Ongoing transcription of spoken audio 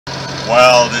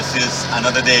Well, this is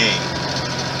another day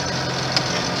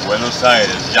in Buenos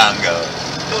Aires jungle.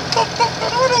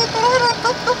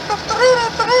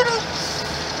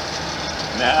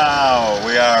 Now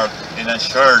we are in a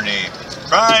journey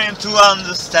trying to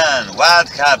understand what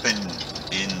happened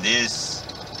in this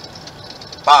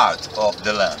part of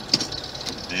the land.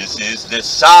 This is the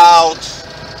south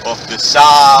of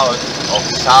South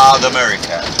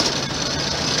America.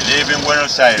 We live in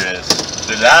Buenos Aires,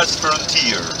 the last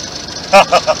frontier.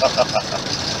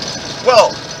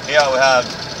 Well, here we have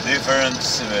different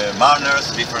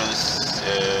manners, different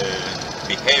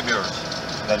behaviors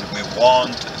that we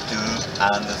want to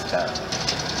understand.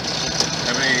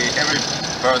 Every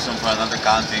person from another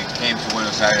country came to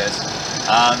Buenos Aires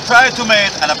and tried to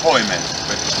make an appointment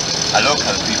with a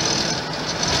local people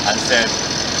and said,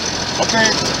 okay,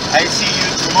 I see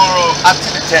you tomorrow at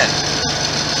 10.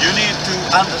 You need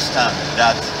to understand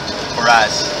that for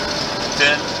us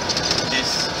 10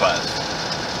 is 12.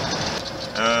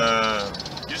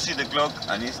 You see the clock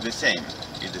and it's the same.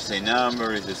 It's the same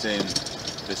number, it's the same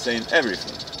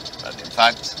everything. But in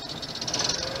fact,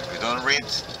 we don't read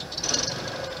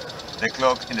the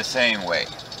clock in the same way.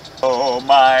 Oh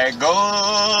my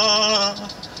God,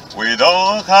 we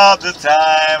don't have the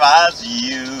time as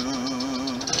you.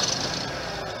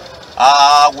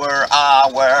 Our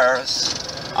hours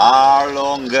are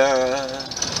longer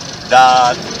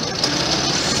than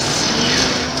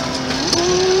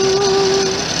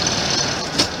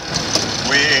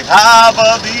we have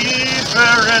a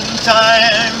different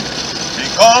time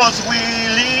because we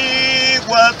live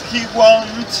what he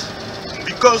wants,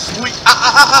 because we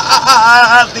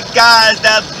are the guys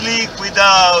that live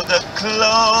without a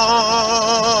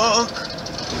clock.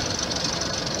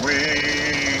 We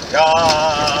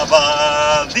have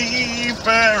a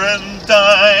different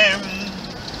time.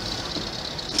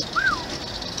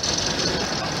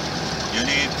 You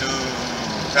need to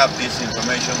have this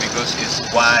information because it's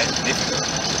quite difficult.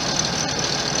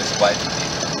 It's quite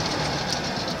difficult.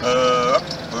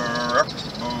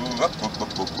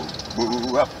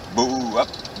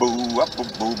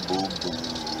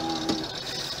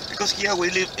 Because here we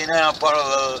live in a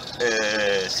parallel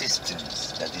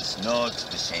systems that is not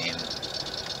the same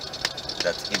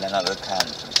that in another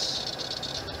countries.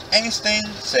 Einstein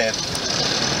said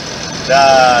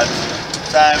that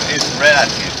time is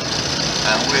relative.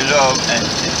 And we love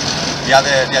anything. The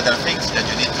other things that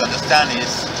you need to understand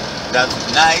is that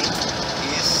night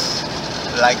is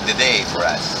like the day for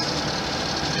us.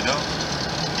 You know,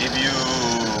 if you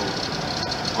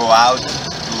go out to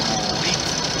eat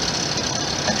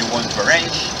and you want to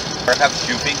arrange, perhaps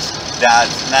you think that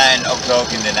 9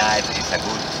 o'clock in the night is a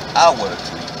good hour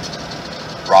to eat.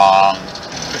 Wrong.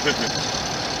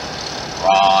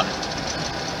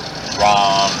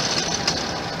 Wrong.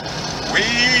 We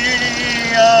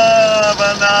have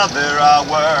another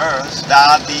hours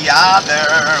that the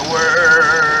other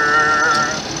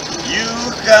were. You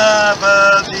have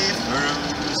a different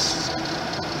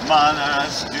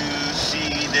manners to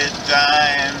see the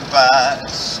time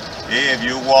pass. If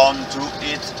you want to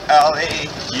eat early,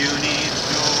 you need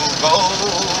to go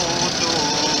to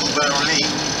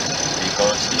Berlin,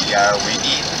 because here we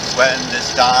eat when the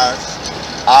stars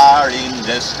are in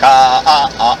the sky.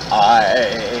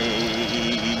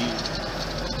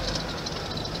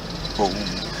 Boom.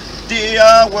 The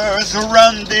hours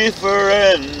run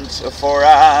different for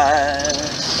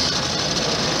us.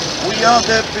 We are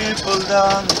the people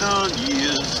that don't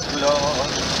use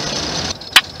clothes.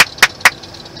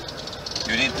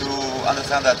 You need to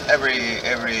understand that every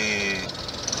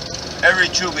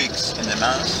 2 weeks in the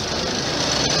month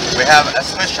we have a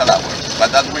special hour,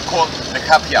 but that we call the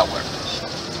happy hour.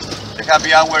 The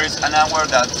happy hour is an hour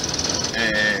that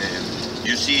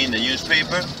you see in the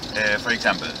newspaper. For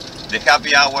example, the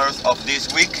happy hours of this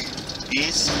week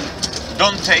is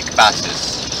don't take buses.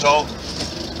 So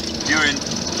during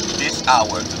this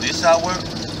hour to this hour,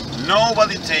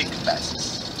 nobody take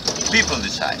buses. People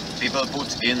decide. People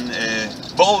put in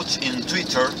vote in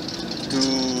Twitter to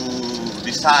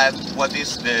decide what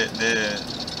is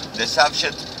the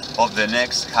subject of the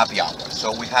next happy hour.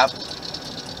 So we have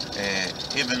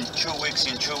even 2 weeks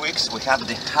in 2 weeks we have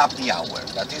the happy hour.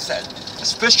 That is a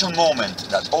special moment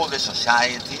that all the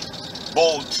society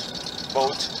vote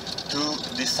to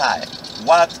decide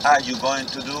what are you going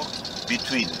to do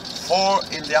between 4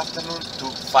 in the afternoon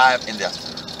to 5 in the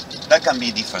afternoon. That can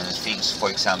be different things. For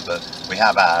example, we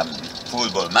have a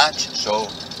football match, so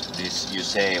this you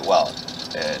say, well,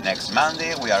 next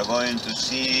Monday we are going to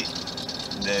see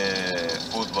the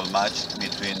football match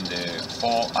between the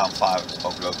 4 and 5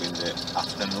 o'clock in the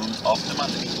afternoon of the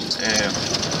Monday.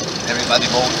 Everybody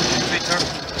votes in Twitter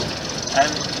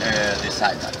and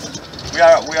decide that. We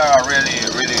are a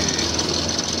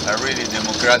really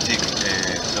democratic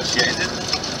society,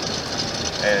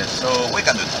 so we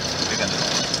can do that. We can do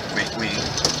that. We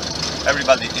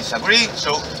everybody is agree.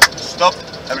 So stop.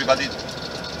 Everybody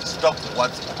stop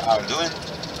what are doing.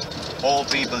 Old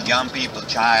people, young people,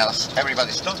 childs,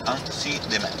 everybody stop and see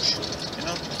the match. You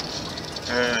know,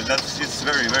 it's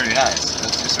very nice.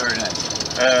 That's very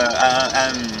nice.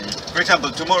 And for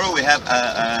example, tomorrow we have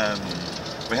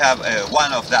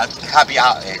one of that happy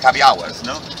hours.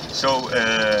 No, so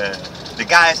the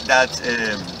guys that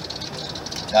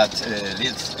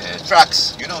lead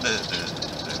trucks, you know, the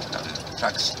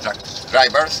truck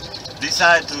drivers,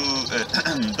 decide to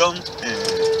don't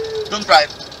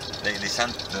drive. They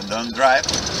decide to don't drive.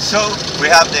 So we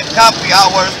have the happy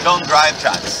hours don't drive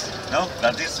trucks. No,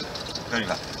 that is very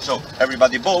good. So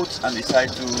everybody votes and decide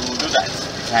to do that.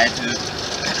 Decide to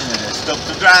stop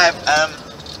to drive and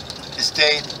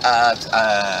stay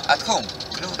at home.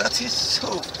 You know, that is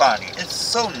so funny. It's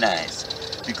so nice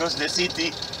because the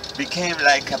city became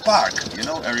like a park. You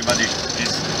know, everybody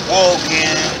is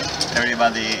walking.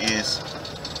 Everybody is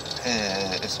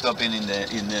stopping in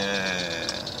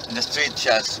the street,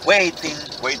 just waiting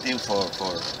for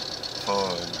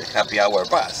the happy hour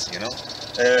bus. You know,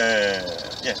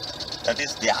 yeah, that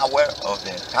is the hour of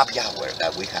the happy hour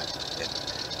that we had.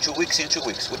 2 weeks in 2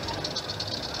 weeks.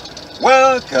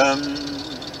 Welcome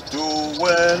to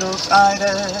Buenos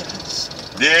Aires.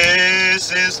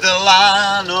 This is the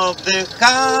land of the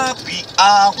happy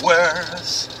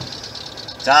hours.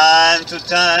 Time to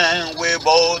time we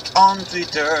vote on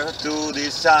Twitter to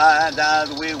decide that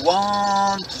we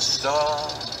want to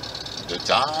stop the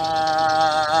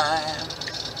time.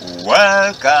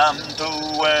 Welcome to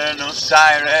Buenos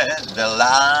Aires, the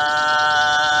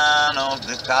land of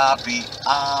the happy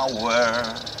hour.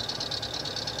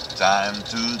 Time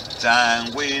to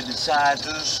time we decide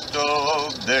to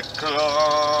stop the clock.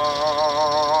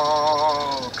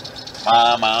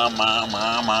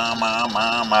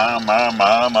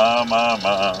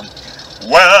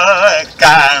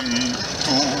 Welcome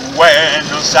to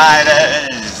Buenos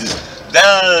Aires, the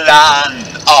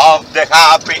land of the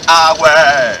happy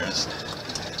hours.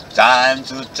 Time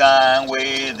to time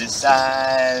we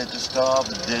decide to stop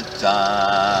the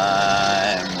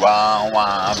time.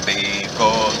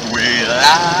 Because we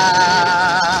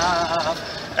love.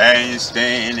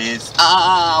 Einstein is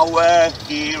our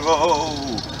hero.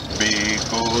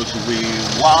 Because we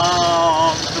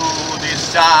want to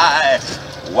decide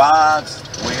what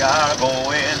we are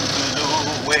going to do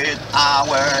with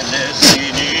our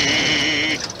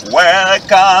destiny.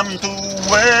 Welcome to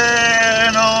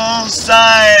Buenos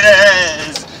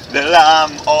Aires, the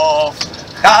land of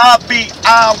happy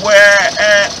hour.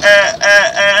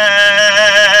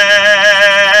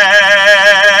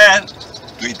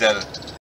 Twitter.